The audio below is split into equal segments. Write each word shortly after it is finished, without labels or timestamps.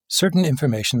Certain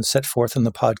information set forth in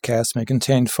the podcast may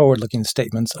contain forward-looking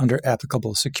statements under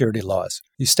applicable security laws.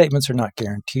 These statements are not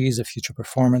guarantees of future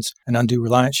performance, and undue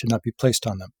reliance should not be placed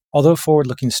on them. Although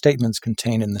forward-looking statements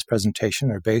contained in this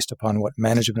presentation are based upon what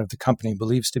management of the company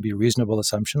believes to be reasonable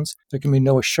assumptions, there can be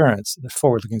no assurance that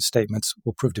forward-looking statements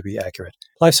will prove to be accurate.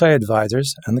 LifeSci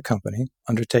Advisors and the company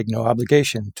undertake no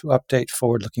obligation to update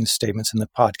forward-looking statements in the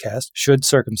podcast should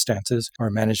circumstances or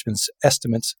management's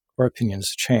estimates or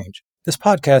opinions change. This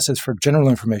podcast is for general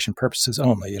information purposes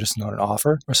only. It is not an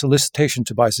offer or solicitation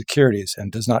to buy securities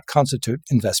and does not constitute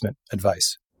investment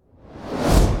advice.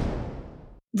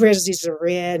 Rare diseases are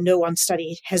rare. No one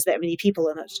study has that many people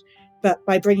in it. But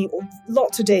by bringing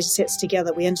lots of data sets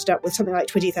together, we ended up with something like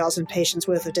 20,000 patients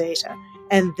worth of data.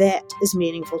 And that is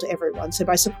meaningful to everyone. So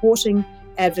by supporting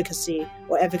advocacy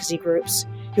or advocacy groups,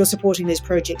 you're supporting these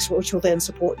projects, which will then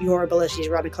support your ability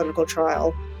to run a clinical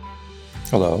trial.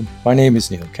 Hello, my name is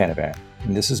Neil Canavan,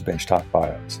 and this is Benchtop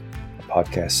Bios, a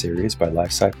podcast series by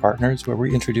LifeSci Partners where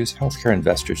we introduce healthcare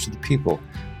investors to the people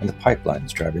and the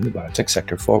pipelines driving the biotech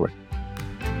sector forward.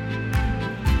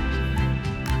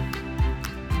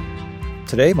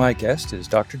 Today, my guest is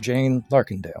Dr. Jane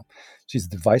Larkindale. She's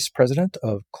the Vice President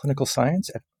of Clinical Science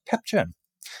at PepGen.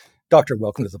 Doctor,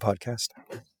 welcome to the podcast.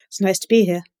 It's nice to be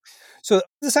here. So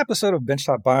this episode of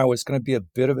Benchtop Bio is going to be a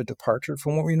bit of a departure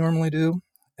from what we normally do,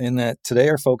 in that today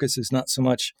our focus is not so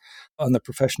much on the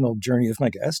professional journey of my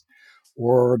guest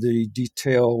or the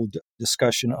detailed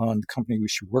discussion on the company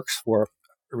which she works for.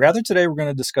 Rather, today we're going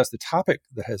to discuss the topic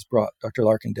that has brought Dr.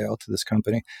 Larkindale to this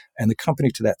company and the company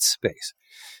to that space.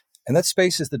 And that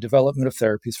space is the development of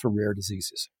therapies for rare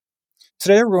diseases.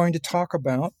 Today we're going to talk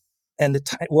about, we're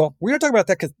going to talk about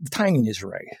that because the timing is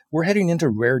right. We're heading into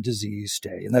Rare Disease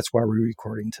Day, and that's why we're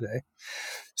recording today.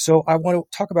 So I want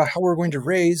to talk about how we're going to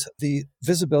raise the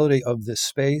visibility of this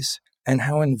space and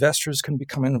how investors can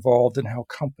become involved and how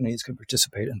companies can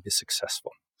participate and be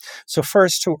successful. So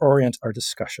first, to orient our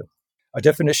discussion, a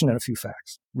definition and a few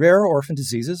facts. Rare orphan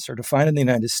diseases are defined in the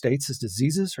United States as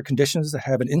diseases or conditions that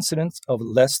have an incidence of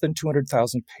less than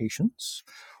 200,000 patients,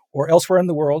 or elsewhere in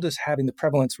the world as having the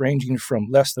prevalence ranging from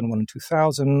less than 1 in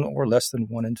 2,000 or less than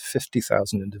 1 in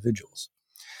 50,000 individuals.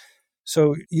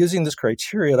 So using this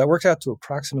criteria, that works out to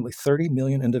approximately 30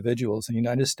 million individuals in the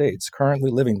United States currently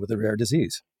living with a rare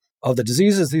disease. Of the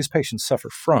diseases these patients suffer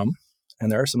from, and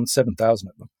there are some 7,000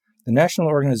 of them, the National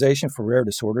Organization for Rare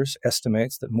Disorders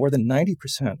estimates that more than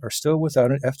 90% are still without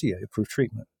an FDA-approved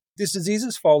treatment. These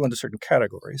diseases fall into certain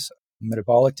categories: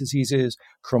 metabolic diseases,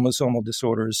 chromosomal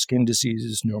disorders, skin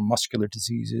diseases, neuromuscular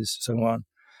diseases, so on.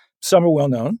 Some are well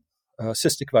known,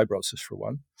 cystic fibrosis for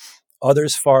one.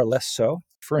 Others far less so.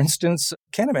 For instance,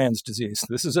 Canavan's disease.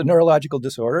 This is a neurological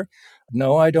disorder.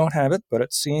 No, I don't have it, but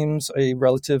it seems a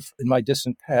relative in my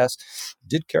distant past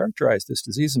did characterize this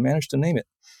disease and managed to name it.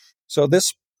 So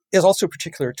this is also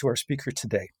particular to our speaker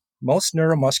today. Most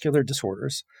neuromuscular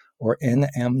disorders, or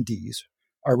NMDs,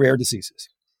 are rare diseases.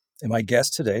 And my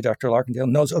guest today, Dr. Larkindale,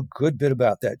 knows a good bit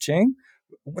about that. Jane,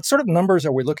 what sort of numbers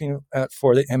are we looking at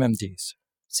for the MMDs?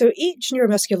 So each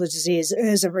neuromuscular disease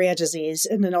is a rare disease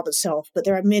in and of itself, but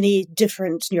there are many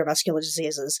different neuromuscular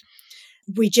diseases.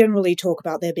 We generally talk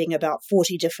about there being about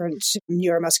 40 different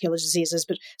neuromuscular diseases,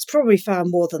 but it's probably far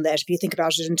more than that if you think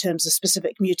about it in terms of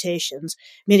specific mutations,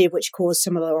 many of which cause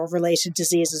similar or related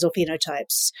diseases or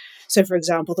phenotypes. So, for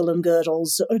example, the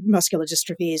limb-girdles, muscular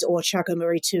dystrophies, or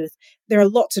Charcot-Marie-Tooth, there are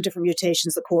lots of different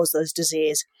mutations that cause those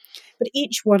diseases. But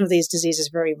each one of these diseases is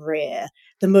very rare.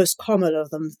 The most common of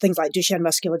them, things like Duchenne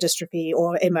muscular dystrophy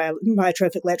or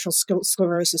amyotrophic lateral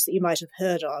sclerosis that you might have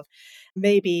heard of,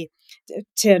 maybe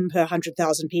 10 per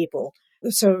 100,000 people.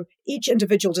 So each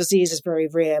individual disease is very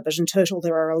rare, but in total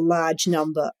there are a large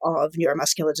number of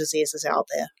neuromuscular diseases out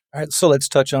there. All right, so let's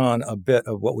touch on a bit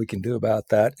of what we can do about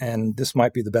that. And this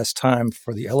might be the best time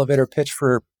for the elevator pitch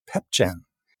for PepGen.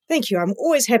 Thank you. I'm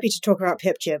always happy to talk about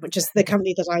PepGen, which is the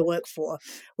company that I work for.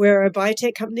 We're a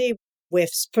biotech company. We're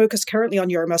focused currently on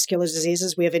neuromuscular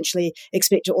diseases. We eventually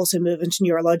expect to also move into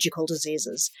neurological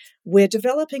diseases. We're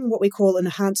developing what we call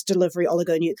enhanced delivery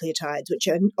oligonucleotides, which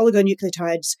are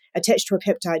oligonucleotides attached to a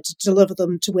peptide to deliver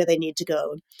them to where they need to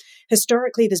go.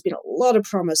 Historically, there's been a lot of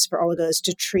promise for oligos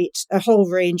to treat a whole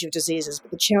range of diseases,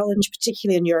 but the challenge,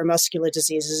 particularly in neuromuscular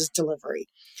diseases, is delivery.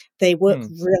 They work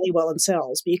really well in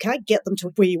cells, but you can't get them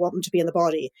to where you want them to be in the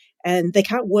body. And they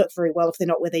can't work very well if they're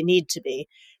not where they need to be.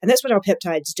 And that's what our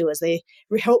peptides do, is they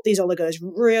help these oligos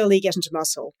really get into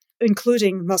muscle,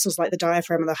 including muscles like the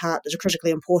diaphragm and the heart that are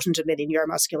critically important in many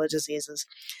neuromuscular diseases.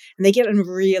 And they get in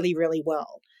really, really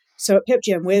well. So at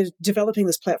PepGen, we're developing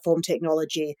this platform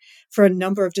technology for a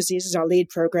number of diseases. Our lead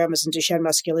program is in Duchenne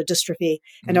muscular dystrophy,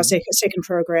 and our second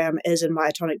program is in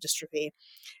myotonic dystrophy.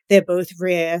 They're both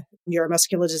rare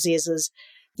neuromuscular diseases.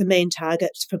 The main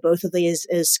target for both of these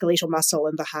is skeletal muscle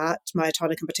in the heart.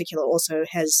 Myotonic in particular also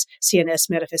has CNS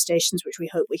manifestations, which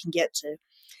we hope we can get to.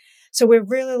 So we're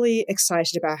really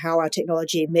excited about how our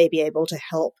technology may be able to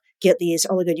help get these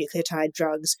oligonucleotide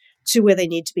drugs to where they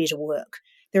need to be to work.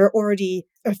 There are already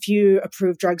a few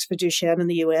approved drugs for Duchenne in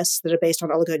the US that are based on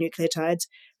oligonucleotides,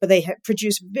 but they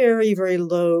produce very, very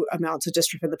low amounts of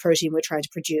dystrophin, the protein we're trying to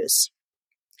produce.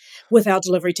 With our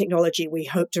delivery technology, we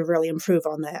hope to really improve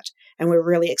on that. And we're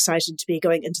really excited to be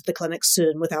going into the clinic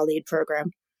soon with our lead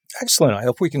program. Excellent. I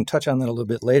hope we can touch on that a little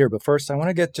bit later. But first, I want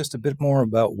to get just a bit more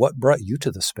about what brought you to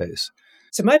the space.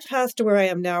 So my path to where I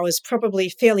am now is probably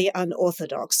fairly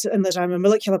unorthodox in that I'm a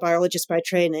molecular biologist by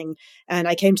training, and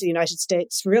I came to the United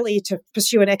States really to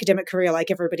pursue an academic career like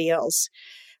everybody else.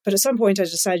 But at some point, I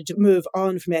decided to move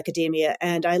on from academia,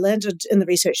 and I landed in the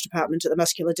research department at the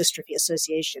Muscular Dystrophy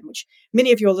Association, which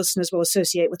many of your listeners will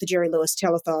associate with the Jerry Lewis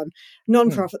Telethon,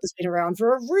 nonprofit that's been around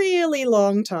for a really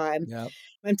long time,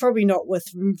 and probably not with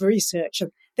research.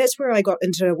 And that's where I got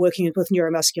into working with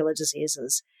neuromuscular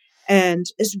diseases. And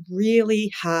it's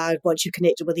really hard once you've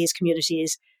connected with these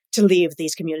communities to leave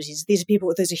these communities. These are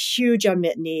people, there's a huge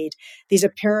unmet need. These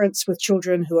are parents with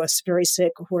children who are very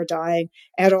sick, who are dying,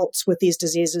 adults with these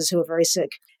diseases who are very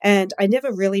sick. And I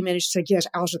never really managed to get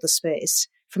out of the space.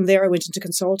 From there, I went into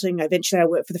consulting. Eventually, I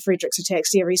worked for the Friedreich's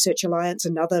Ataxia Research Alliance,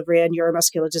 another rare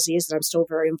neuromuscular disease that I'm still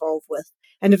very involved with.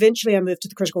 And eventually, I moved to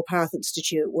the Critical Path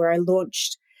Institute, where I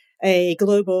launched a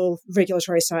global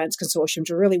regulatory science consortium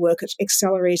to really work at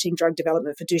accelerating drug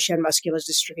development for Duchenne muscular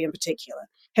dystrophy in particular.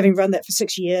 Having run that for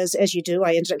 6 years, as you do,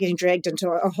 I ended up getting dragged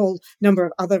into a whole number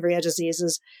of other rare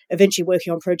diseases, eventually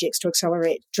working on projects to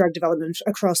accelerate drug development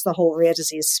across the whole rare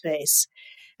disease space.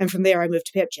 And from there, I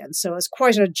moved to PepGen. So it's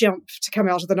quite a jump to come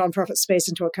out of the nonprofit space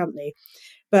into a company,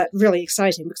 but really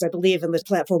exciting because I believe in the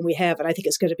platform we have, and I think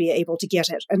it's going to be able to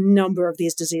get at a number of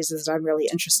these diseases that I'm really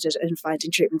interested in finding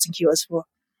treatments and cures for.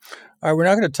 All right, we're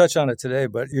not going to touch on it today,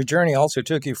 but your journey also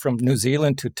took you from New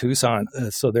Zealand to Tucson.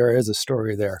 So there is a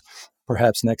story there,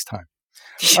 perhaps next time.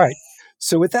 All right.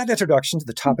 So with that introduction to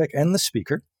the topic and the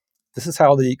speaker, this is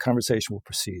how the conversation will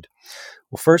proceed.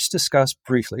 We'll first discuss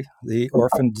briefly the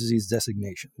orphan disease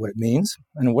designation, what it means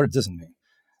and what it doesn't mean.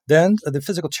 Then the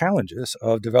physical challenges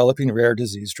of developing rare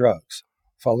disease drugs,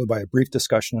 followed by a brief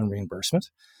discussion on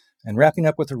reimbursement, and wrapping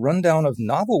up with a rundown of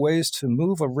novel ways to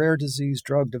move a rare disease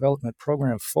drug development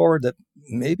program forward that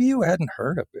maybe you hadn't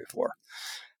heard of before.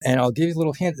 And I'll give you a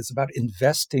little hint. It's about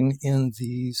investing in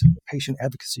these patient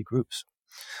advocacy groups.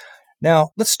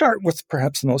 Now, let's start with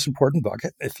perhaps the most important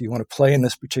bucket, if you want to play in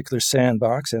this particular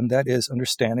sandbox, and that is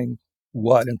understanding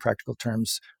what, in practical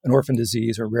terms, an orphan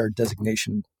disease or rare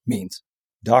designation means.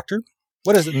 Doctor,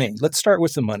 what does it mean? Let's start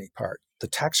with the money part, the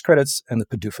tax credits and the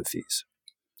PDUFA fees.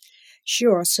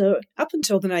 Sure. So up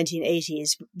until the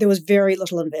 1980s, there was very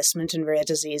little investment in rare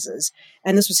diseases.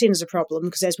 And this was seen as a problem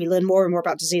because as we learn more and more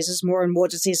about diseases, more and more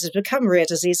diseases become rare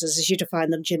diseases as you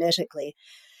define them genetically.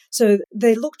 So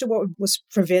they looked at what was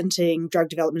preventing drug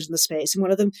development in the space. And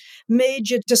one of the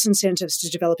major disincentives to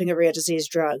developing a rare disease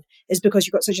drug is because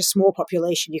you've got such a small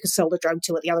population you can sell the drug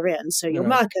to at the other end. So your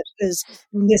market is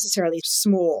necessarily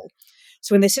small.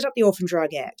 So when they set up the Orphan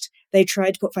Drug Act, they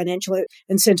tried to put financial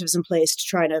incentives in place to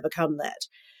try and overcome that.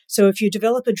 So if you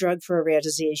develop a drug for a rare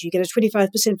disease, you get a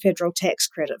 25% federal tax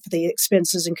credit for the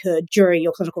expenses incurred during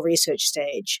your clinical research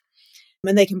stage.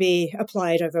 And they can be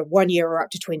applied over 1 year or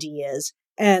up to 20 years.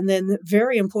 And then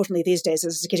very importantly these days,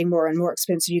 as it's getting more and more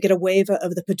expensive, you get a waiver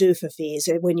of the PDUFA fees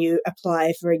when you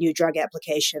apply for a new drug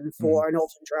application for an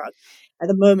orphan drug. At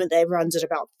the moment, that runs at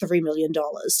about $3 million.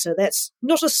 So that's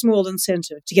not a small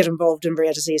incentive to get involved in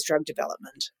rare disease drug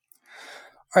development.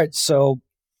 All right, so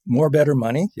more better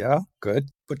money. Yeah, good.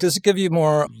 But does it give you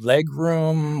more leg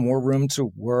room, more room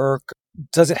to work?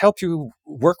 Does it help you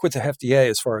work with the FDA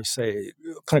as far as, say,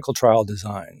 clinical trial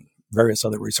design, various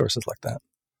other resources like that?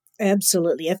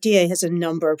 Absolutely. FDA has a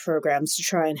number of programs to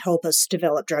try and help us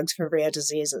develop drugs for rare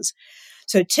diseases.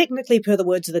 So technically, per the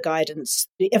words of the guidance,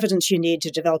 the evidence you need to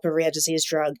develop a rare disease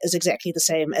drug is exactly the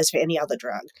same as for any other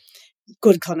drug.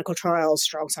 Good clinical trials,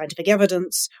 strong scientific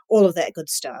evidence, all of that good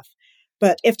stuff.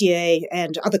 But FDA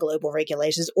and other global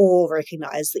regulators all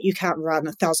recognize that you can't run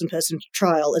a 1,000-person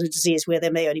trial in a disease where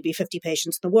there may only be 50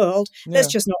 patients in the world. That's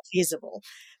just not feasible.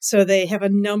 So they have a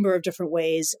number of different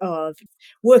ways of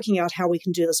working out how we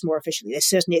can do this more efficiently. They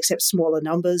certainly accept smaller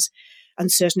numbers. On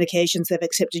certain occasions, they've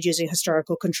accepted using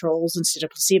historical controls instead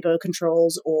of placebo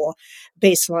controls or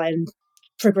baseline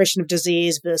progression of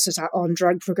disease versus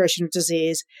on-drug progression of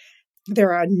disease.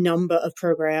 There are a number of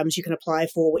programs you can apply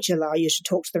for which allow you to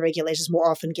talk to the regulators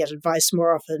more often, get advice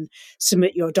more often,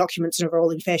 submit your documents in a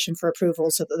rolling fashion for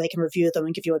approval so that they can review them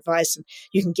and give you advice, and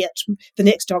you can get the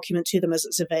next document to them as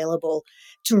it's available,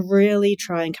 to really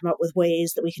try and come up with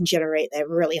ways that we can generate that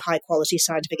really high-quality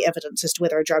scientific evidence as to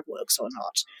whether a drug works or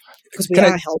not, because we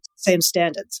are held to the same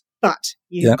standards. But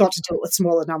you've got to do it with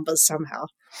smaller numbers somehow.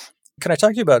 Can I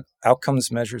talk to you about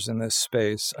outcomes measures in this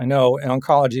space? I know in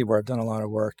oncology, where I've done a lot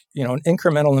of work, an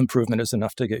incremental improvement is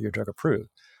enough to get your drug approved.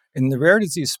 In the rare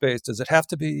disease space, does it have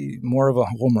to be more of a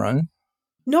home run?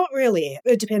 Not really.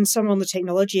 It depends some on the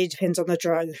technology, it depends on the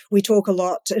drug. We talk a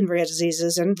lot in rare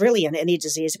diseases and really in any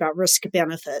disease about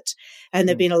risk-benefit. And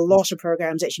there have been a lot of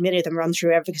programs, actually many of them run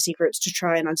through advocacy groups to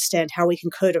try and understand how we can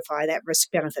codify that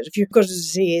risk-benefit. If you've got a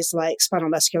disease like spinal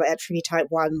muscular atrophy type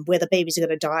 1, where the babies are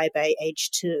going to die by age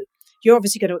 2, you're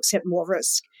obviously going to accept more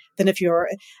risk than if you're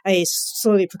a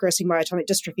slowly progressing myotonic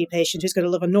dystrophy patient who's going to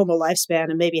live a normal lifespan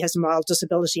and maybe has a mild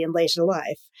disability in later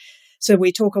life. So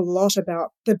we talk a lot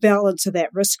about the balance of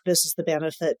that risk versus the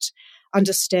benefit,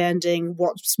 understanding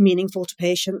what's meaningful to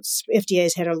patients.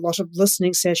 FDA's had a lot of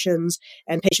listening sessions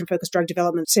and patient-focused drug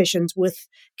development sessions with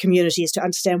communities to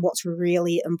understand what's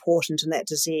really important in that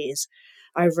disease.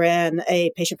 I ran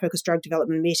a patient-focused drug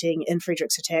development meeting in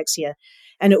Friedreich's ataxia,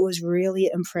 and it was really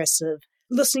impressive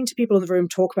listening to people in the room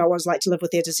talk about what it's like to live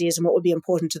with their disease and what would be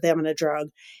important to them in a drug,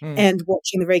 and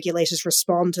watching the regulators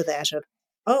respond to that.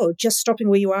 Oh, just stopping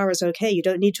where you are is okay. You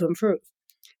don't need to improve.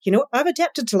 I've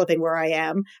adapted to living where I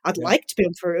am. I'd like to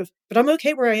improve, but I'm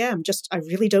okay where I am. I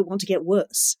really don't want to get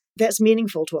worse. That's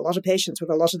meaningful to a lot of patients with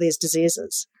a lot of these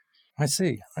diseases. I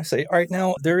see. All right.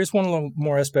 Now, there is one little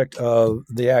more aspect of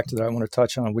the act that I want to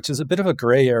touch on, which is a bit of a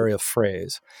gray area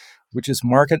phrase, which is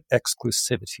market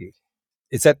exclusivity.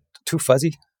 Is that too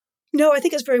fuzzy? No, I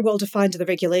think it's very well defined in the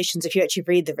regulations if you actually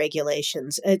read the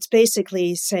regulations. It's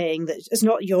basically saying that it's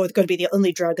not you're going to be the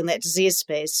only drug in that disease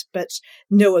space, but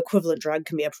no equivalent drug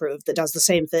can be approved that does the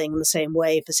same thing in the same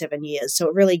way for 7 years. So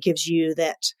it really gives you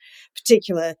that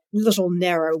particular little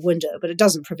narrow window, but it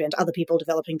doesn't prevent other people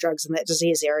developing drugs in that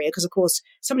disease area because, of course,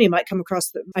 somebody might come across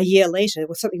them a year later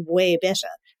with something way better.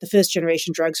 The first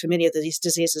generation drugs for many of these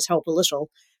diseases help a little,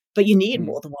 but you need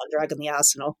more than one drug in the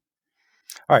arsenal.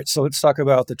 All right, so let's talk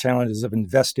about the challenges of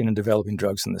investing in developing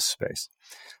drugs in this space.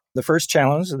 The first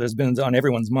challenge that has been on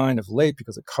everyone's mind of late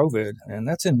because of COVID, and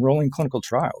that's enrolling clinical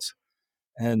trials.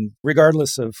 And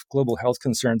regardless of global health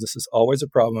concerns, this is always a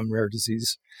problem in rare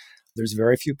disease. There's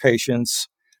very few patients.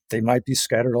 They might be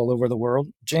scattered all over the world.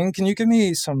 Jane, can you give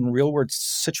me some real-world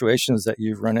situations that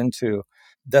you've run into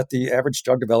that the average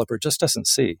drug developer just doesn't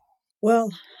see?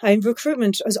 Well,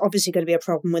 recruitment is obviously going to be a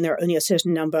problem when there are only a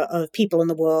certain number of people in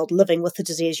the world living with the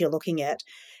disease you're looking at,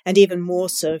 and even more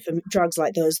so for drugs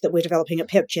like those that we're developing at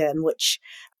PepGen, which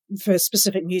for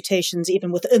specific mutations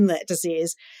even within that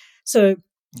disease. So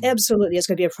absolutely it's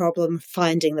going to be a problem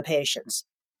finding the patients.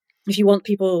 If you want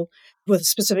people with a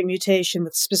specific mutation,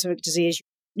 with specific disease,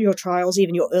 your trials,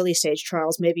 even your early stage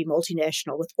trials, may be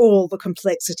multinational with all the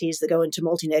complexities that go into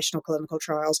multinational clinical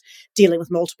trials, dealing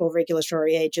with multiple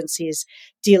regulatory agencies,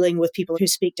 dealing with people who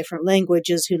speak different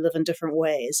languages, who live in different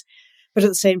ways. But at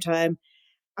the same time,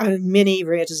 many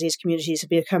rare disease communities have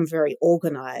become very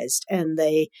organized and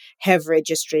they have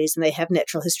registries and they have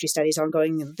natural history studies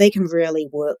ongoing. And they can really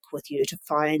work with you to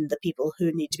find the people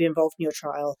who need to be involved in your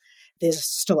trial. There's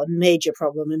still a major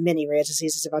problem in many rare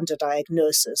diseases of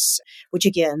underdiagnosis, which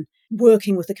again,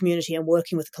 working with the community and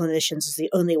working with clinicians is the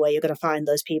only way you're going to find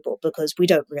those people because we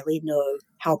don't really know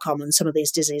how common some of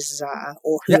these diseases are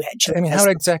or who actually has them.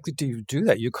 How exactly do you do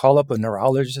that? You call up a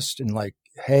neurologist and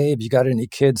hey, have you got any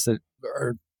kids that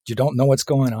you don't know what's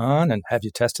going on? And have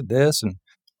you tested this?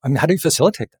 And how do you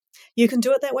facilitate that? You can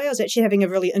do it that way. I was actually having a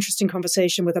really interesting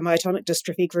conversation with a myotonic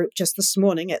dystrophy group just this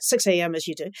morning at 6 a.m., as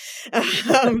you do,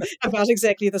 about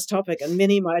exactly this topic. And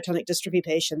many myotonic dystrophy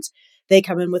patients, they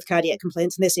come in with cardiac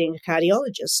complaints and they're seeing a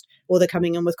cardiologist, or they're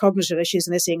coming in with cognitive issues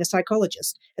and they're seeing a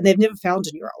psychologist, and they've never found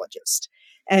a neurologist.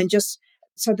 And just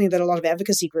something that a lot of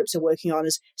advocacy groups are working on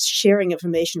is sharing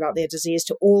information about their disease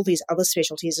to all these other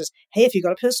specialties is, hey, if you've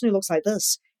got a person who looks like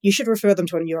this, you should refer them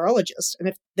to a neurologist. And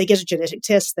if they get a genetic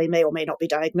test, they may or may not be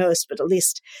diagnosed, but at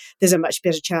least there's a much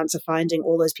better chance of finding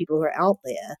all those people who are out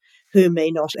there who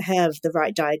may not have the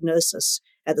right diagnosis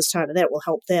at this time. And that will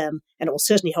help them. And it will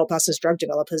certainly help us as drug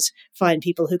developers find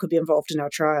people who could be involved in our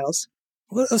trials.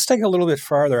 Well, let's take it a little bit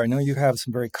farther. I know you have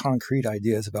some very concrete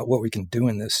ideas about what we can do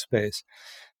in this space.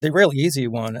 The real easy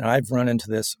one, and I've run into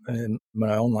this in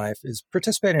my own life, is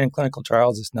participating in clinical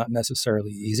trials is not necessarily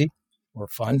easy or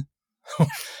fun.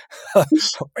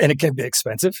 And it can be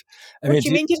expensive. I What mean, do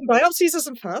you mean getting biopsies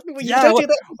isn't fun? Well, you yeah, don't well, do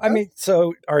that for I fun? mean,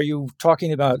 so are you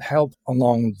talking about help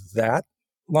along that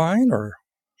line or?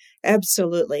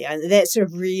 Absolutely. And that's a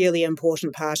really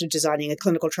important part of designing a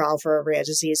clinical trial for a rare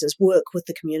disease is work with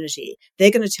the community. They're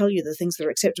going to tell you the things that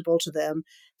are acceptable to them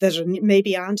that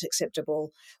maybe aren't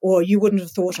acceptable or you wouldn't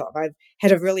have thought of. I've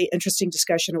had a really interesting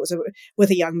discussion. It was with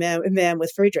a young man,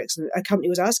 with Friedrichs, and a company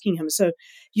was asking him, so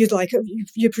you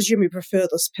presumably prefer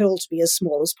this pill to be as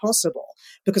small as possible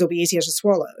because it'll be easier to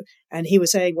swallow. And he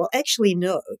was saying, well, actually,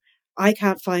 no. I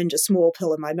can't find a small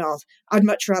pill in my mouth. I'd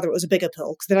much rather it was a bigger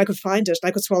pill because then I could find it and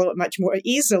I could swallow it much more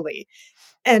easily.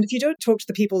 And if you don't talk to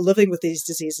the people living with these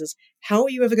diseases, how are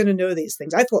you ever going to know these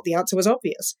things? I thought the answer was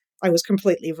obvious. I was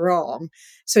completely wrong.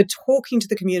 So talking to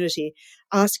the community,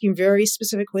 asking very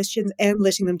specific questions and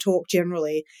letting them talk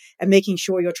generally and making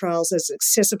sure your trial's as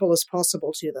accessible as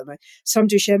possible to them. Some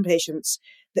Duchenne patients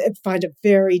find it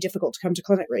very difficult to come to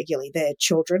clinic regularly. Their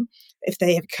children, if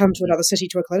they have come to another city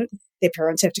to a clinic, their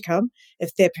parents have to come.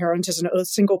 If their parent is a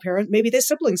single parent, maybe their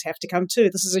siblings have to come too.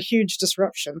 This is a huge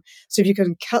disruption. So if you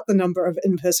can cut the number of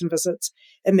in-person visits,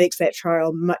 it makes that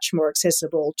trial much more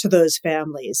accessible to those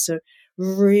families. So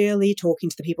really talking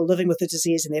to the people living with the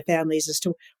disease and their families as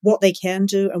to what they can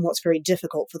do and what's very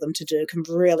difficult for them to do can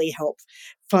really help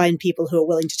find people who are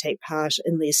willing to take part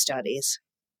in these studies.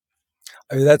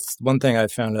 I mean, that's one thing I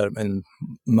found out in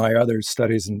my other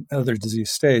studies in other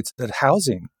disease states, that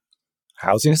housing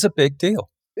is a big deal.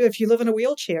 If you live in a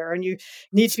wheelchair and you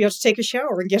need to be able to take a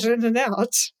shower and get in and out.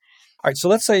 All right, so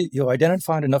let's say you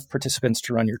identified enough participants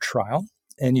to run your trial,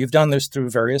 and you've done this through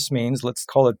various means. Let's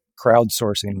call it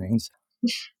crowdsourcing means.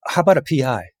 How about a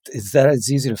PI? Is that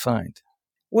as easy to find?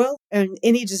 Well, in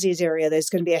any disease area, there's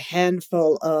going to be a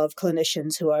handful of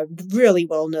clinicians who are really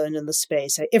well known in the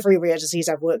space. Every rare disease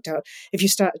I've worked out, if you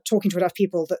start talking to enough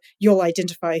people, that you'll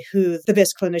identify who the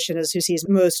best clinician is who sees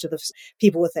most of the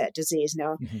people with that disease.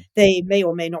 Now, they may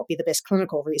or may not be the best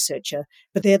clinical researcher,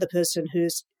 but they're the person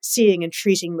who's seeing and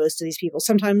treating most of these people.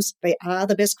 Sometimes they are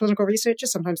the best clinical researcher,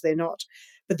 sometimes they're not,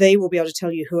 but they will be able to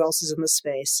tell you who else is in the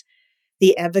space.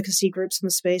 The advocacy groups in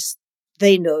the space,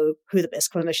 they know who the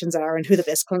best clinicians are and who the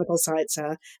best clinical sites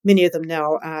are. Many of them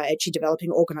now are actually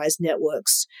developing organized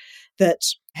networks that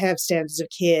have standards of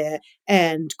care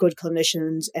and good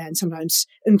clinicians and sometimes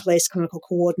in-place clinical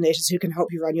coordinators who can help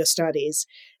you run your studies.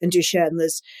 In Duchenne,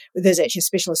 there's actually a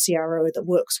specialist CRO that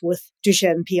works with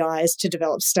Duchenne PIs to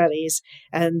develop studies,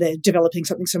 and they're developing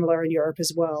something similar in Europe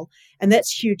as well. And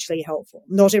that's hugely helpful.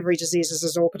 Not every disease is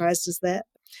as organized as that.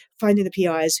 Finding the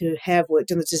PIs who have worked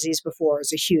in the disease before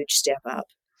is a huge step up.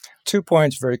 2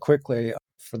 points very quickly.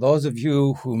 For those of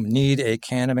you who need a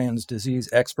Canavan's disease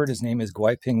expert, his name is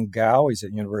Guiping Gao. He's at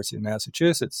the University of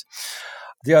Massachusetts.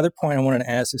 The other point I wanted to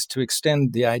ask is to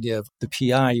extend the idea of the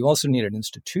PI. You also need an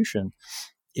institution.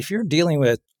 If you're dealing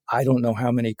with, I don't know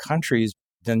how many countries,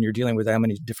 then you're dealing with how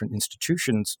many different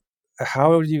institutions.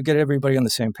 How do you get everybody on the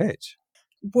same page?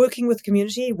 Working with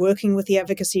community, working with the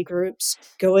advocacy groups,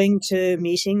 going to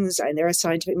meetings, and there are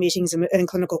scientific meetings and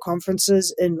clinical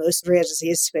conferences in most rare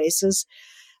disease spaces.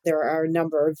 There are a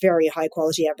number of very high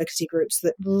quality advocacy groups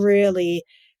that really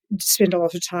spend a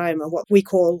lot of time on what we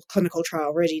call clinical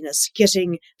trial readiness,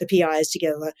 getting the PIs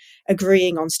together,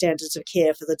 agreeing on standards of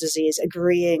care for the disease,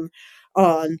 agreeing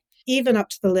on even up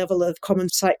to the level of common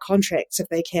site contracts if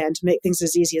they can, to make things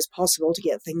as easy as possible to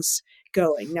get things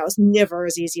going. Now, it's never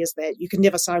as easy as that. You can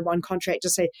never sign one contract to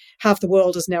say half the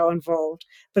world is now involved,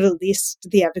 but at least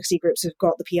the advocacy groups have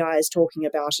got the PIs talking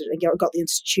about it and got the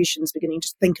institutions beginning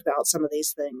to think about some of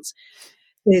these things.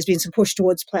 There's been some push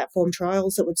towards platform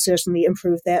trials that would certainly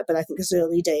improve that, but I think it's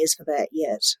early days for that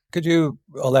yet. Could you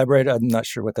elaborate? I'm not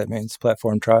sure what that means,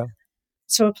 platform trial.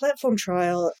 So a platform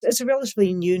trial is a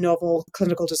relatively new novel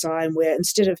clinical design where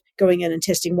instead of going in and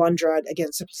testing one drug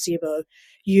against a placebo,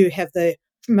 you have the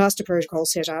master protocol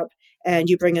set up and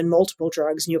you bring in multiple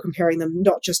drugs and you're comparing them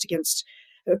not just against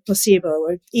a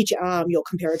placebo. Each arm you'll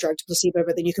compare a drug to placebo,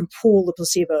 but then you can pool the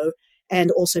placebo and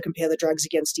also compare the drugs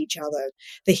against each other.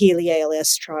 The Healy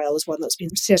ALS trial is one that's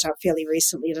been set up fairly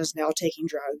recently and is now taking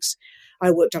drugs.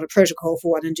 I worked on a protocol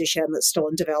for one in Duchenne that's still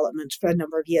in development for a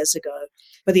number of years ago.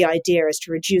 But the idea is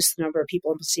to reduce the number of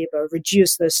people in placebo,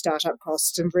 reduce those startup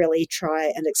costs, and really try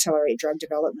and accelerate drug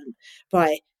development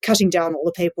by cutting down all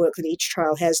the paperwork that each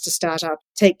trial has to start up,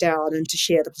 take down, and to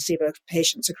share the placebo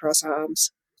patients across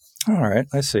arms. All right,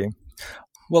 I see.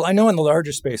 Well, I know in the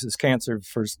larger spaces, cancer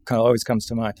first kind of always comes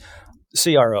to mind.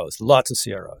 CROs, lots of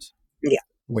CROs. Yeah.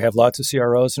 We have lots of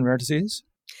CROs in rare disease?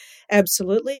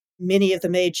 Absolutely. Many of the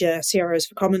major CROs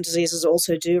for common diseases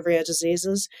also do rare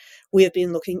diseases. We have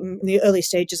been looking in the early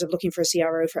stages of looking for a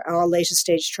CRO for our later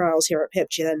stage trials here at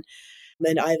PepGen.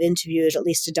 And I've interviewed at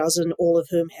least a dozen, all of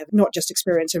whom have not just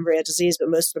experience in rare disease, but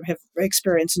most of them have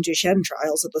experience in Duchenne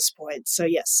trials at this point. So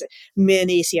yes,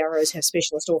 many CROs have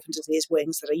specialist orphan disease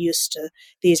wings that are used to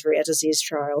these rare disease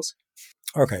trials.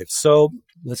 Okay, so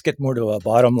let's get more to a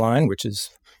bottom line, which is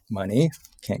money.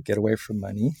 Can't get away from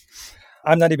money.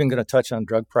 I'm not even going to touch on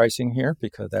drug pricing here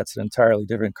because that's an entirely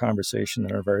different conversation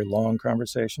and a very long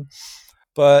conversation.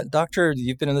 But doctor,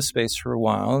 you've been in the space for a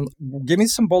while. Give me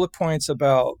some bullet points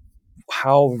about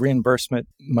how reimbursement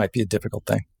might be a difficult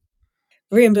thing.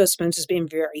 Reimbursement has been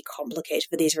very complicated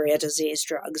for these rare disease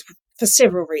drugs for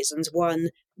several reasons. One,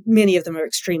 many of them are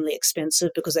extremely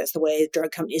expensive because that's the way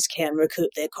drug companies can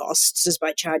recoup their costs, is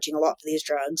by charging a lot for these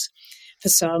drugs. For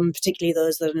some, particularly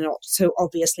those that are not so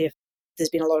obviously, there's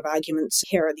been a lot of arguments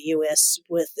here in the US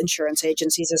with insurance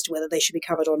agencies as to whether they should be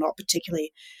covered or not,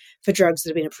 particularly for drugs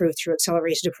that have been approved through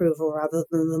accelerated approval rather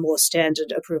than the more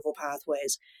standard approval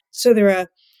pathways. So there are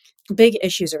big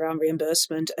issues around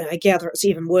reimbursement. I gather it's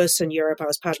even worse in Europe. I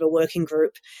was part of a working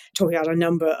group talking about a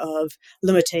number of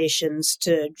limitations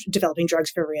to developing drugs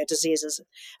for rare diseases.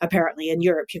 Apparently in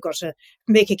Europe, you've got to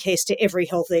make a case to every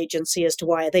health agency as to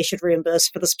why they should reimburse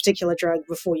for this particular drug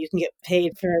before you can get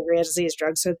paid for a rare disease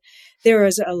drug. So there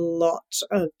is a lot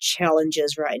of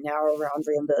challenges right now around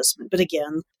reimbursement. But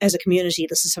again, as a community,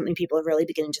 this is something people are really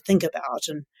beginning to think about.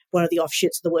 And one of the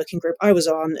offshoots of the working group I was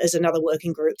on is another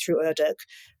working group through ERDIC,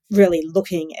 really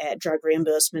looking at drug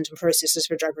reimbursement and processes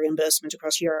for drug reimbursement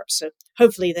across Europe. So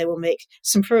hopefully they will make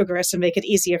some progress and make it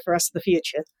easier for us in the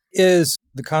future. Is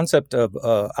the concept of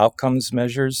outcomes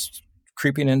measures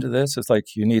creeping into this? It's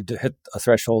like you need to hit a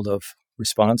threshold of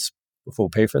response before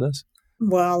we pay for this?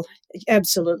 Well,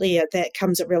 absolutely. That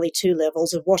comes at really two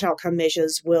levels of what outcome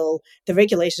measures will the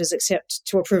regulators accept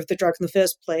to approve the drug in the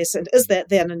first place, and is that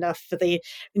then enough for the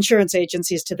insurance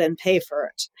agencies to then pay for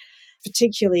it?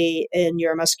 Particularly in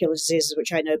neuromuscular diseases,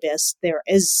 which I know best, there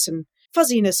is some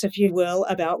fuzziness, if you will,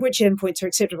 about which endpoints are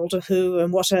acceptable to who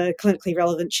and what a clinically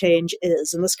relevant change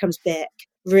is. And this comes back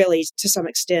really to some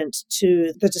extent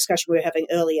to the discussion we were having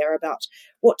earlier about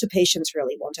what do patients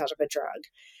really want out of a drug?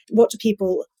 What do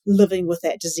people living with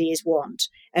that disease want?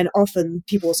 And often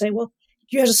people will say, well,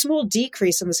 you had a small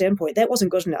decrease in this endpoint. That wasn't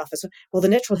good enough. Well, the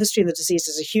natural history of the disease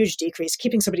is a huge decrease.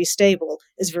 Keeping somebody stable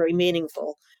is very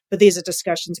meaningful. But these are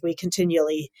discussions we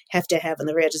continually have to have in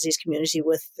the rare disease community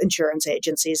with insurance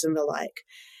agencies and the like,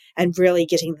 and really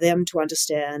getting them to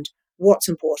understand what's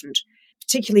important,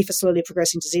 particularly for slowly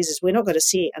progressing diseases. We're not going to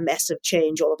see a massive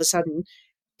change all of a sudden,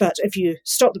 but if you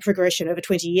stop the progression over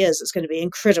 20 years, it's going to be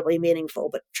incredibly meaningful.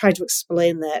 But trying to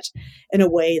explain that in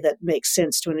a way that makes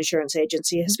sense to an insurance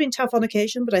agency has been tough on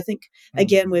occasion. But I think,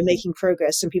 again, we're making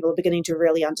progress and people are beginning to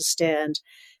really understand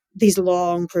these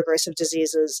long progressive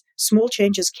diseases. Small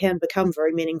changes can become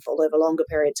very meaningful over longer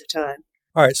periods of time.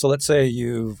 All right, so let's say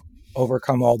you've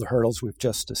overcome all the hurdles we've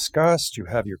just discussed. You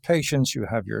have your patients, you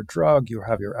have your drug, you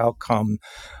have your outcome.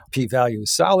 P-value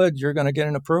is solid. You're going to get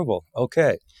an approval.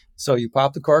 Okay. So you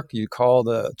pop the cork, you call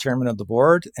the chairman of the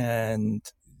board, and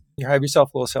you have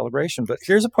yourself a little celebration. But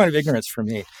here's a point of ignorance for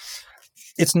me.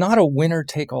 It's not a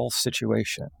winner-take-all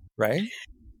situation, right?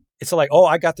 It's like, oh,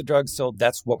 I got the drug, so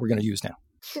that's what we're going to use now.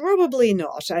 Probably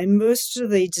not. Most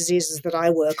of the diseases that I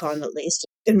work on, at least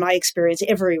in my experience,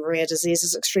 every rare disease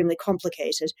is extremely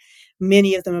complicated.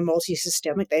 Many of them are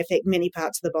multisystemic. They affect many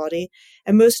parts of the body.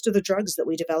 And most of the drugs that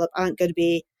we develop aren't going to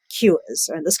be cures.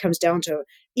 And this comes down to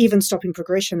even stopping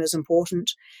progression is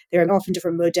important. There are often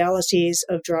different modalities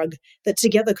of drug that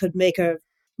together could make a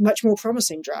much more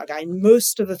promising drug.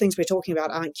 Most of the things we're talking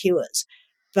about aren't cures.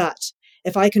 But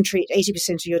if I can treat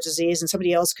 80% of your disease and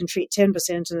somebody else can treat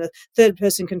 10% and a third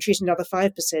person can treat another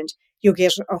 5%, you'll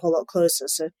get a whole lot closer.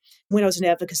 So when I was in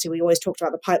advocacy, we always talked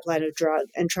about the pipeline of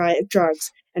drugs and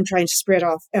trying to spread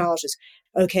out as,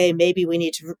 okay, maybe we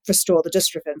need to restore the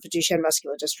dystrophin for Duchenne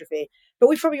muscular dystrophy, but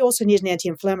we probably also need an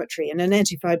anti-inflammatory and an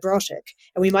antifibrotic,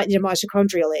 and we might need a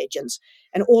mitochondrial agent.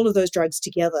 And all of those drugs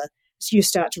together, so you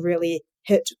start to really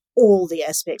hit all the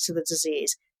aspects of the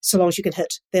disease. So long as you can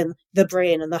hit then the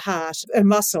brain and the heart and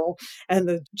muscle and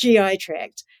the GI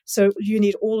tract. So you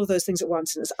need all of those things at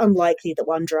once, and it's unlikely that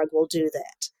one drug will do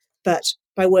that. But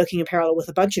by working in parallel with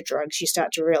a bunch of drugs, you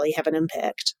start to really have an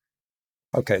impact.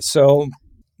 Okay, so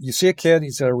you see a kid,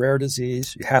 he's got a rare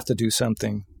disease, you have to do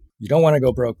something. You don't want to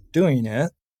go broke doing it.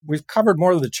 We've covered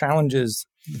more of the challenges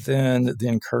than the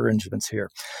encouragements here.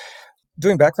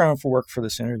 Doing background work for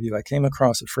this interview, I came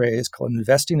across a phrase called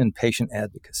investing in patient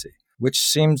advocacy, which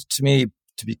seems to me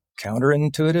to be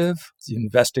counterintuitive,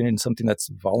 investing in something that's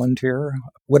volunteer.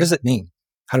 What does it mean?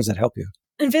 How does that help you?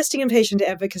 Investing in patient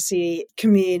advocacy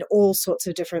can mean all sorts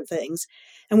of different things.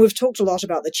 And we've talked a lot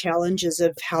about the challenges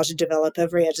of how to develop a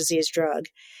rare disease drug.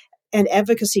 And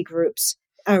advocacy groups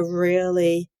are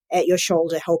really at your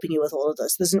shoulder helping you with all of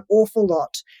this. There's an awful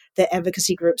lot that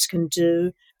advocacy groups can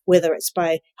do, whether it's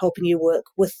by helping you work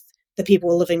with the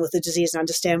people living with the disease and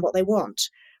understand what they want,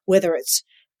 whether it's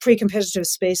pre-competitive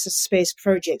space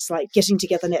projects like getting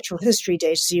together natural history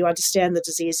data so you understand the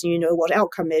disease and you know what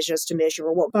outcome measures to measure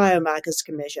or what biomarkers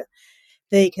can measure.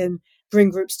 They can bring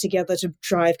groups together to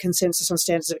drive consensus on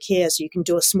standards of care so you can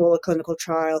do a smaller clinical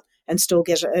trial and still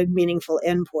get a meaningful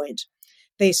endpoint.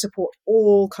 They support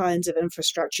all kinds of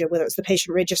infrastructure, whether it's the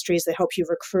patient registries that help you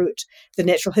recruit, the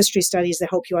natural history studies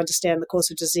that help you understand the course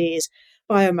of disease,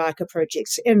 biomarker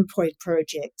projects, endpoint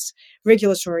projects,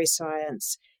 regulatory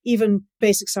science, even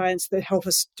basic science that help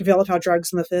us develop our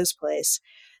drugs in the first place.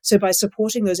 So by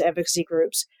supporting those advocacy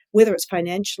groups, whether it's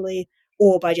financially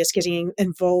or by just getting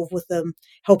involved with them,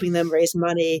 helping them raise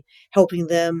money, helping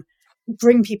them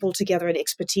bring people together and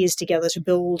expertise together to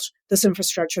build this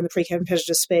infrastructure in the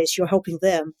pre-competitive space, you're helping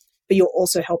them, but you're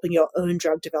also helping your own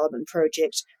drug development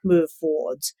project move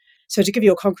forwards. So to give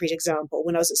you a concrete example,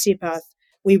 when I was at CPATH,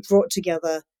 we brought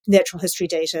together natural history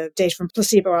data from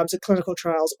placebo arms of clinical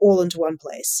trials all into one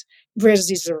place. Rare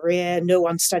diseases are rare. No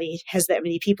one study has that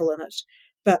many people in it.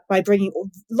 But by bringing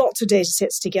lots of data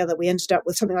sets together, we ended up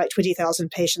with something like 20,000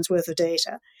 patients worth of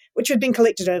data, which had been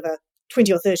collected over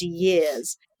 20 or 30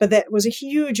 years. But that was a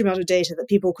huge amount of data that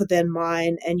people could then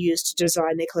mine and use to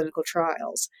design their clinical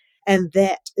trials. And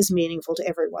that is meaningful to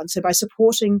everyone. So by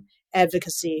supporting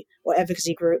advocacy or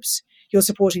advocacy groups, you're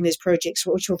supporting these projects,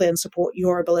 which will then support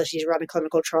your ability to run a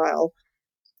clinical trial.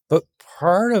 But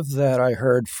part of that I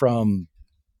heard from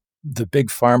the big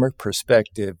pharma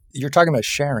perspective, you're talking about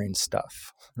sharing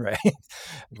stuff, right?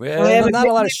 Well, not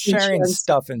a lot of sharing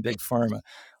stuff in big pharma.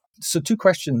 So 2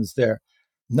 questions there.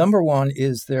 Number one,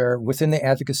 is there within the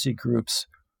advocacy groups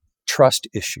trust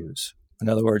issues? In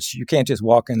other words, you can't just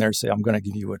walk in there and say, I'm going to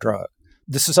give you a drug.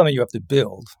 This is something you have to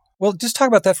build. Well, just talk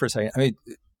about that for a second. I mean,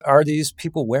 are these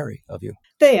people wary of you?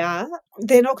 They are.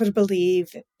 They're not going to believe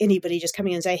anybody just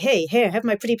coming in and say, hey, here, have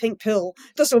my pretty pink pill.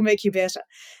 This will make you better.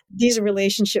 These are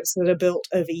relationships that are built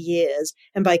over years.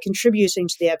 And by contributing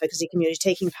to the advocacy community,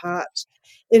 taking part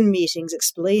in meetings,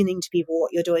 explaining to people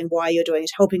what you're doing, why you're doing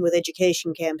it, helping with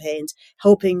education campaigns,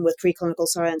 helping with preclinical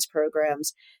science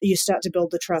programs, you start to build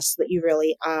the trust that you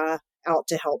really are out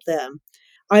to help them.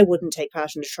 I wouldn't take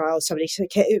part in a trial if somebody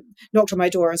knocked on my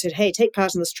door and said, hey, take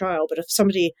part in this trial. But if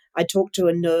somebody I'd talked to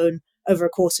and known over a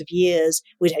course of years,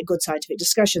 we'd had good scientific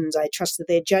discussions, I trusted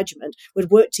their judgment,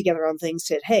 we'd worked together on things,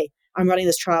 said, hey, I'm running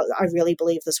this trial, I really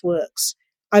believe this works,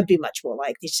 I'd be much more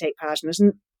likely to take part in it.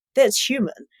 And that's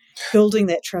human. Building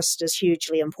that trust is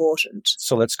hugely important.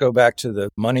 So let's go back to the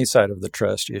money side of the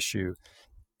trust issue.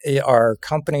 Are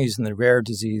companies in the rare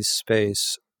disease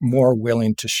space more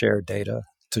willing to share data,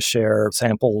 to share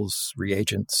samples,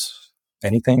 reagents,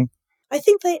 anything? I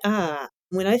think they are.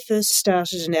 When I first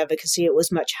started in advocacy, it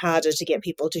was much harder to get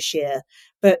people to share,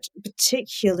 but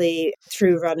particularly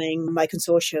through running my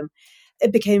consortium,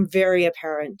 it became very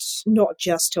apparent, not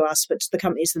just to us, but to the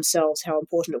companies themselves, how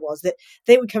important it was that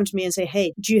they would come to me and say,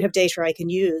 hey, do you have data I can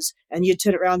use? And you'd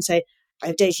turn around and say, I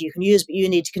have data you can use, but you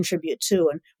need to contribute too.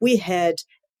 And we had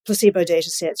placebo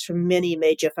data sets from many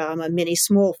major pharma, many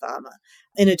small pharma,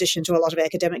 in addition to a lot of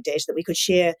academic data that we could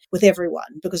share with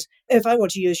everyone. Because if I want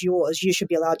to use yours, you should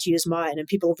be allowed to use mine. And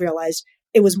people realized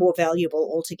it was more valuable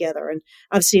altogether. And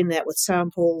I've seen that with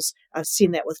samples. I've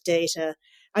seen that with data.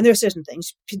 And there are certain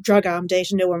things, drug arm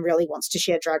data, no one really wants to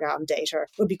share drug arm data.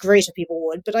 It would be great if people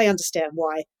would, but I understand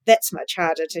why that's much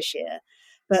harder to share.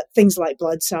 But things like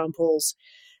blood samples,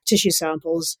 tissue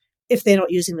samples, if they're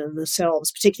not using them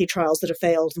themselves, particularly trials that have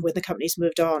failed and when the company's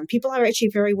moved on, people are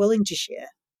actually very willing to share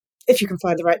if you can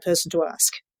find the right person to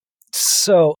ask.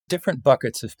 So different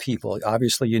buckets of people.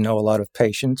 Obviously, you know a lot of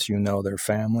patients, you know their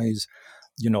families,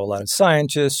 you know a lot of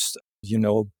scientists, you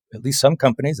know at least some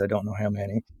companies. I don't know how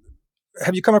many.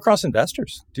 Have you come across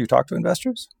investors? Do you talk to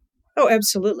investors? Oh,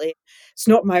 absolutely. It's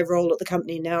not my role at the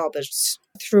company now, but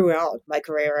throughout my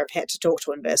career, I've had to talk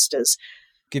to investors.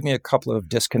 Give me a couple of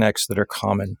disconnects that are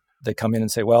common. They come in and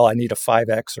say, well, I need a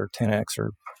 5X or 10X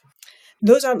or...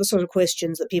 Those aren't the sort of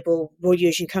questions that people will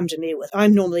usually come to me with.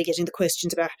 I'm normally getting the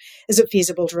questions about, is it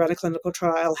feasible to run a clinical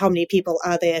trial? How many people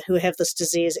are there who have this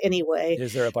disease anyway?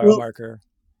 Is there a biomarker?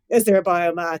 Is there a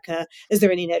biomarker? Is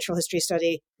there any natural history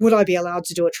study? Would I be allowed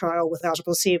to do a trial without a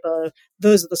placebo?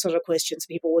 Those are the sort of questions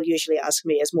people will usually ask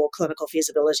me as more clinical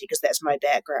feasibility, because that's my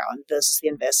background versus the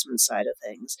investment side of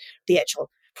things, the actual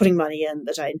putting money in.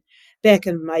 But back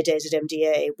in my days at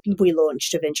MDA, we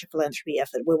launched a venture philanthropy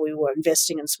effort where we were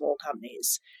investing in small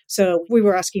companies. So we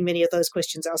were asking many of those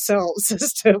questions ourselves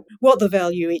as to what the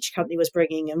value each company was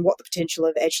bringing and what the potential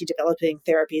of actually developing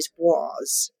therapies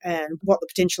was and what the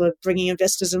potential of bringing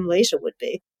investors in later would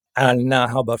be. And now,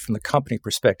 how about from the company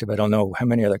perspective? I don't know how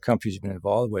many other companies you've been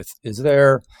involved with. Is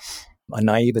there a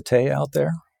naivete out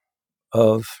there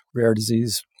of rare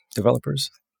disease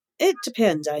developers? It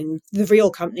depends. The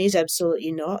real companies,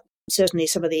 absolutely not. Certainly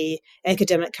some of the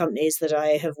academic companies that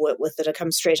I have worked with that have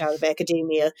come straight out of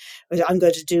academia, I'm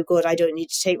going to do good, I don't need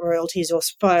to take royalties or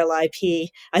file IP.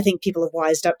 I think people have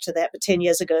wised up to that, but 10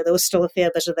 years ago there was still a fair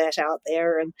bit of that out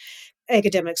there. And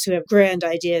academics who have grand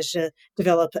ideas to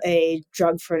develop a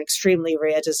drug for an extremely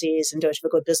rare disease and don't have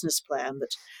a good business plan.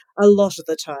 But a lot of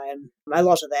the time, a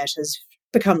lot of that has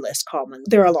become less common.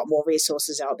 There are a lot more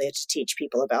resources out there to teach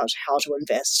people about how to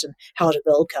invest and how to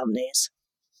build companies.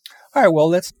 All right, well,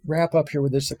 let's wrap up here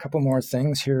with just a couple more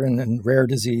things here in Rare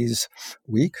Disease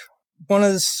Week. One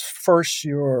is first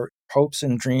your hopes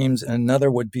and dreams, and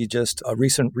another would be just a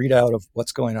recent readout of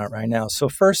what's going on right now. So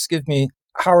first, give me,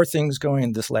 how are things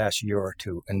going this last year or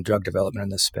two in drug development in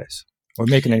this space? Are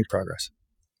we making any progress?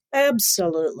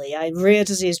 Absolutely. Rare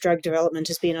disease drug development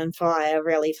has been on fire,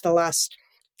 really, for the last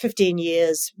 15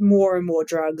 years. More and more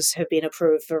drugs have been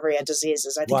approved for rare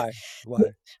diseases. I think Why?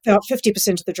 About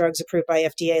 50% of the drugs approved by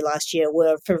FDA last year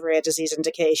were for rare disease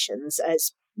indications.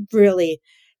 It's really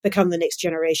become the next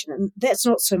generation. And that's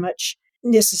not so much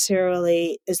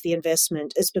necessarily as the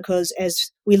investment. It's because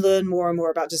as we learn more and more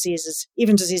about diseases,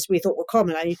 even diseases we thought were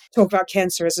common, I talk about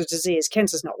cancer as a disease.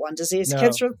 Cancer's not one disease. No.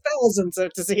 Cancer are thousands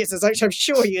of diseases, which I'm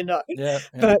sure you know. Yeah.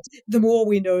 But the more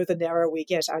we know, the narrower we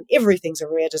get. And everything's a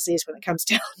rare disease when it comes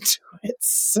down to it.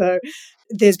 So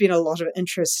there's been a lot of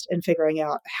interest in figuring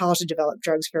out how to develop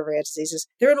drugs for rare diseases.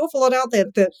 There are an awful lot out there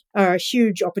that are a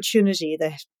huge opportunity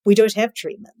that we don't have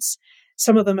treatments.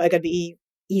 Some of them are going to be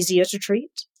easier to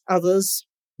treat. Others,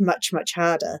 much, much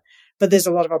harder. But there's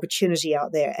a lot of opportunity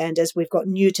out there. And as we've got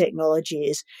new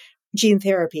technologies, gene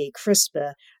therapy,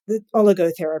 CRISPR, the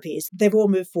oligotherapies, they've all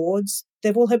moved forwards.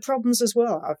 They've all had problems as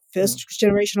well. Our first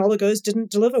generation oligos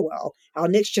didn't deliver well. Our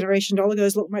next generation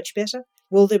oligos look much better.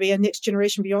 Will there be a next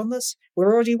generation beyond this?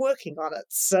 We're already working on it.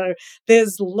 So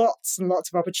there's lots and lots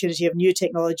of opportunity of new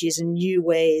technologies and new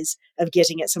ways of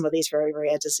getting at some of these very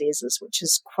rare diseases, which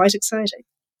is quite exciting.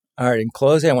 All right, in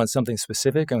closing, I want something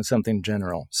specific and something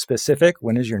general. Specific,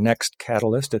 when is your next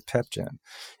catalyst at PepGen?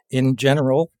 In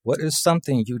general, what is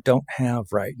something you don't have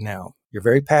right now? You're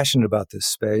very passionate about this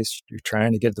space. You're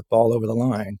trying to get the ball over the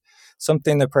line.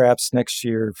 Something that perhaps next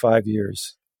year, 5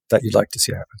 years, that you'd like to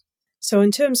see happen. So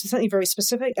in terms of something very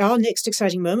specific, our next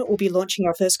exciting moment will be launching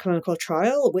our first clinical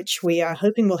trial, which we are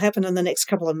hoping will happen in the next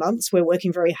couple of months. We're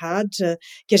working very hard to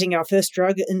getting our first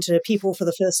drug into people for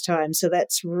the first time. So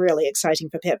that's really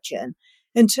exciting for PepGen.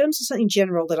 In terms of something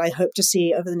general that I hope to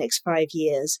see over the next 5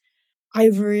 years, I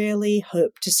really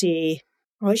hope to see,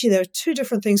 well, actually, there are two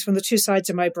different things from the two sides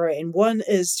of my brain. One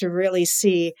is to really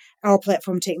see our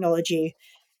platform technology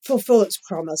fulfill its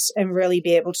promise and really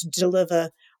be able to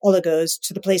deliver oligos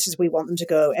to the places we want them to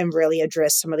go and really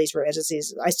address some of these rare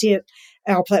diseases. I see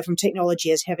our platform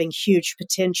technology as having huge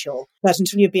potential, but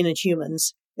until you've been in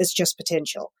humans, it's just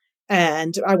potential.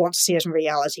 And I want to see it in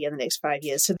reality in the next 5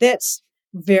 years. So that's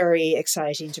very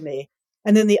exciting to me.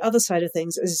 And then the other side of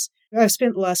things is I've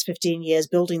spent the last 15 years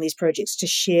building these projects to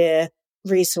share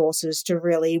resources to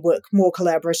really work more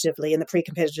collaboratively in the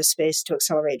pre-competitive space to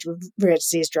accelerate rare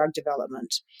disease drug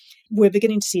development. We're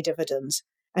beginning to see dividends.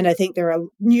 And I think there are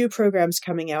new programs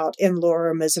coming out in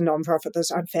Lorem as a nonprofit that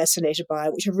I'm fascinated by,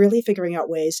 which are really figuring out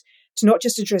ways to not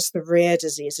just address the rare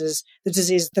diseases, the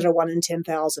diseases that are 1 in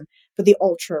 10,000, but the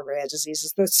ultra rare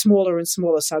diseases, the smaller and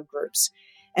smaller subgroups,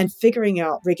 and figuring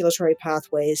out regulatory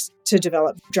pathways to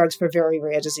develop drugs for very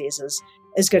rare diseases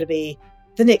is going to be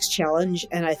the next challenge.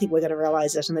 And I think we're going to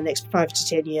realize it in the next 5 to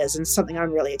 10 years, and something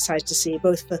I'm really excited to see,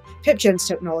 both for PepGen's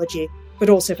technology, but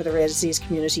also for the rare disease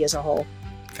community as a whole.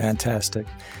 Fantastic.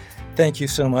 Thank you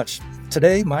so much.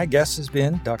 Today, my guest has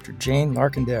been Dr. Jane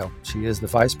Larkindale. She is the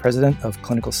Vice President of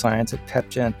Clinical Science at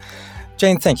PepGen.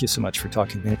 Jane, thank you so much for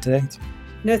talking to me today.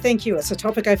 No, thank you. It's a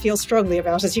topic I feel strongly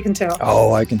about, as you can tell.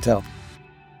 Oh, I can tell.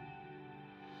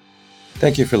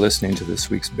 Thank you for listening to this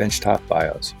week's Benchtop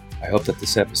Bios. I hope that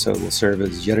this episode will serve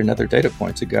as yet another data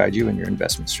point to guide you in your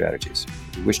investment strategies.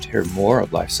 If you wish to hear more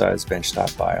of life-size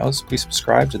benchtop bios, please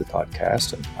subscribe to the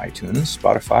podcast on iTunes,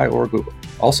 Spotify, or Google.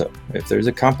 Also, if there's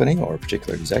a company or a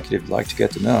particular executive you'd like to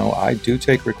get to know, I do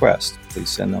take requests. Please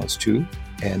send those to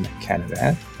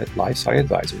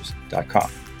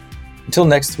ncanavan@lifesciadvisors.com. Until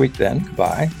next week then,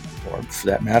 goodbye, or for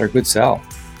that matter, good sell,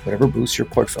 whatever boosts your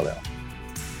portfolio.